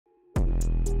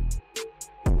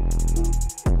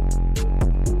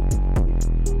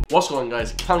What's going on,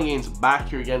 guys? County Gains back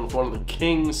here again with one of the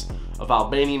kings of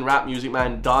Albanian rap music,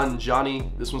 man, Don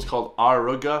Xhoni. This one's called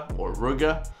Rruga or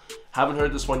Rruga. Haven't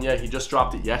heard this one yet. He just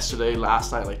dropped it yesterday,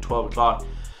 last night, like 12 o'clock.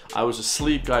 I was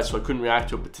asleep, guys, so I couldn't react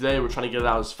to it, but today we're trying to get it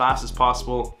out as fast as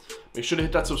possible. Make sure to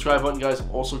hit that subscribe button, guys.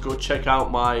 Also go check out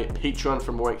my Patreon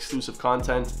for more exclusive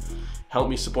content. Help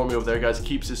me support me over there, guys.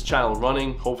 Keeps this channel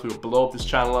running. Hopefully we'll blow up this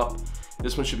channel up.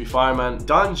 This one should be fire, man.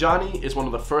 Don Xhoni is one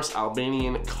of the first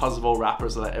Albanian Kosovo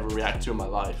rappers that I ever react to in my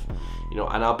life. You know,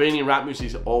 and Albanian rap music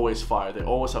is always fire. They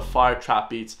always have fire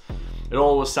trap beats. It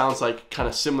always sounds like kind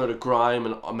of similar to grime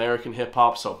and American hip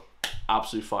hop, so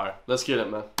absolute fire. Let's get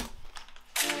it, man.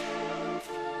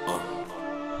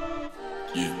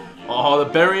 Yeah. Oh, the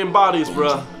burying bodies,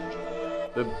 bruh.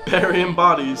 The burying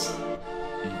bodies.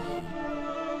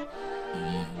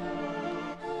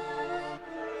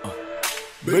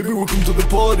 Baby, welcome to the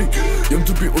party. Jam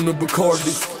to be on a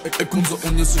Bacardi. E kom za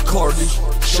unë si Cardi.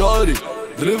 Shari,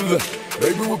 drive.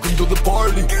 Baby, welcome to the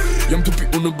party. Jam to be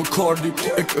on a Bacardi.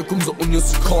 E kom za unë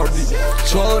si Cardi.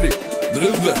 Shari,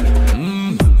 drive.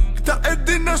 Këta e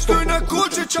dina shtojna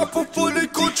koqe, qa po fole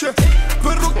koqe.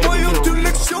 Për rrug po jo ty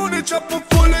leksione, qa po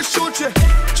fole shoqe.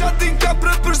 Qa din ka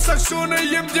për saksione,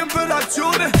 jem për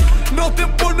akcione. Notin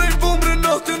punoj vumre,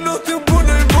 notin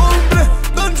punoj vumre.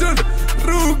 Dungeon,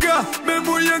 Rruga, me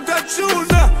mu jen ta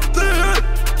quna. Të het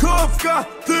kofka,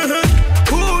 të het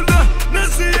puna.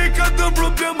 Nëse e ka të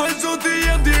problema, zoti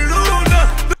jen diruna.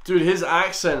 Dude, his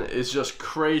accent is just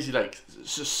crazy, like,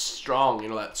 it's just strong, you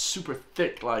know, that super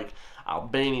thick, like,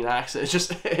 Albanian accent. It's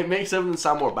just, it makes everything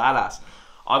sound more badass.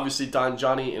 Obviously, Don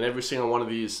Xhoni in every single one of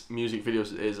these music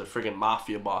videos is a friggin'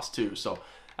 mafia boss too, so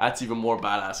that's even more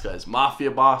badass, guys.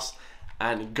 Mafia boss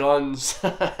and guns.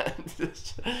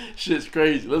 This shit's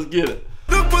crazy. Let's get it.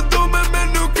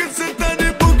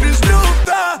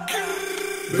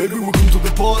 Baby, welcome to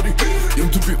the party. Jam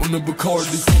to be on a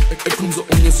Bacardi. E kom za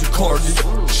unë si Cardi.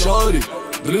 Shari,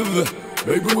 drive.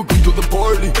 Baby, welcome to the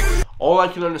party. All I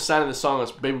can understand in the song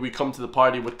is, baby, we come to the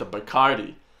party with the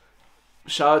Bacardi.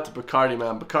 Shout out to Bacardi,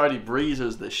 man. Bacardi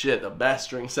Breezer's the shit, the best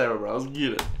drinks ever, bro. Let's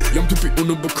get it. Jam to be on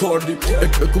a Bacardi.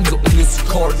 E kom za unë si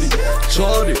Cardi.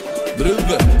 Shari,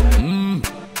 drive.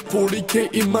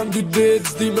 40k i man dy det,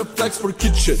 sti me flex for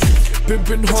kitchen.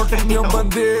 Pimpin hard, jam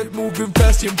bandit, moving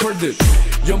fast, jem për dit.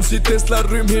 Jam si Tesla,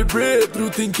 rrym hybrid,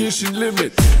 rutin kishin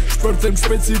limit. Shpërthem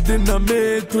shpejt si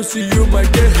dinamit, pussy you might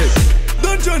get hit.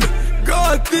 Dungeon,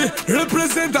 gati,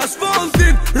 represent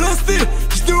asfaltin. Rosti,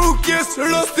 shdukjes,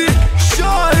 rosti,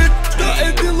 shahit. Ta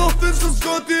e di loftin së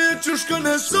zgoti e që shkën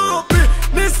e sopi.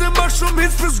 Nese ma shumë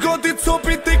hits për zgoti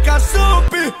copi te ka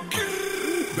sopi.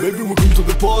 Baby, welcome to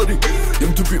the party.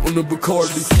 Jam to be on a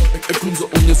Bacardi. E kom za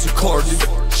unë si Cardi.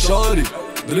 Shari,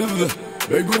 drive.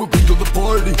 Baby, welcome to the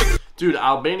party. Dude,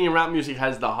 Albanian rap music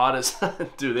has the hottest.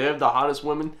 Dude, they have the hottest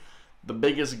women, the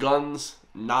biggest guns,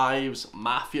 knives,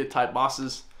 mafia type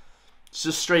bosses. It's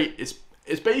just straight.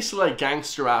 It's basically like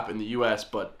gangster rap in the U.S.,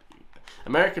 but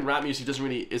American rap music doesn't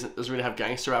really have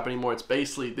gangster rap anymore. It's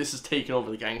basically, this is taking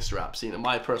over the gangster rap scene, in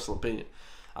my personal opinion.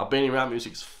 Albanian rap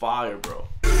music is fire, bro.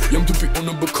 Jam to be on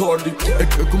a Bacardi. E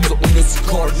kom za unë si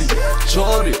Cardi.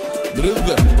 Shari,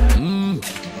 drive.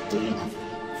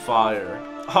 Fire.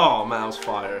 Oh man, it was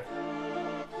fire.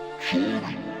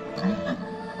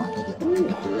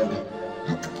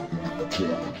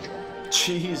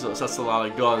 Jesus, that's a lot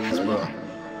of guns, bro.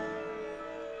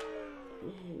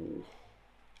 Ooh.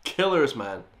 Killers,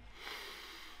 man.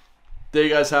 There you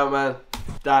guys have it, man.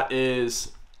 That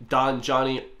is Don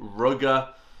Xhoni,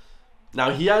 Rruga. Now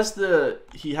he has the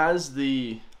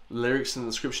lyrics in the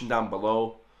description down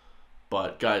below,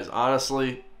 but guys,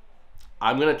 honestly,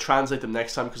 I'm gonna translate them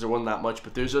next time because there wasn't that much.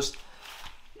 But there's just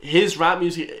his rap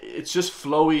music. It's just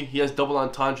flowy. He has double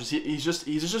entendres. He's just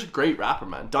a great rapper,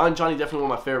 man. Don Xhoni, definitely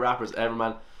one of my favorite rappers ever,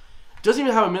 man. Doesn't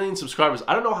even have 1 million subscribers.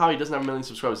 I don't know how he doesn't have 1 million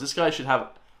subscribers. This guy should have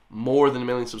more than 1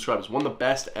 million subscribers. One of the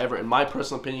best ever, in my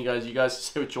personal opinion, guys. You guys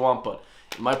say what you want, but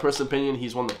in my personal opinion,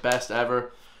 he's one of the best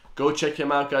ever. Go check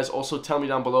him out, guys. Also, tell me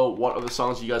down below what other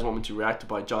songs you guys want me to react to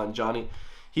by Don Xhoni.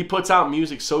 He puts out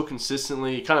music so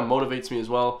consistently. It kind of motivates me as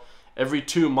well. Every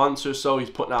 2 months or so, he's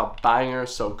putting out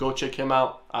bangers. So go check him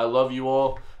out. I love you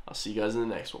all. I'll see you guys in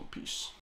the next one. Peace.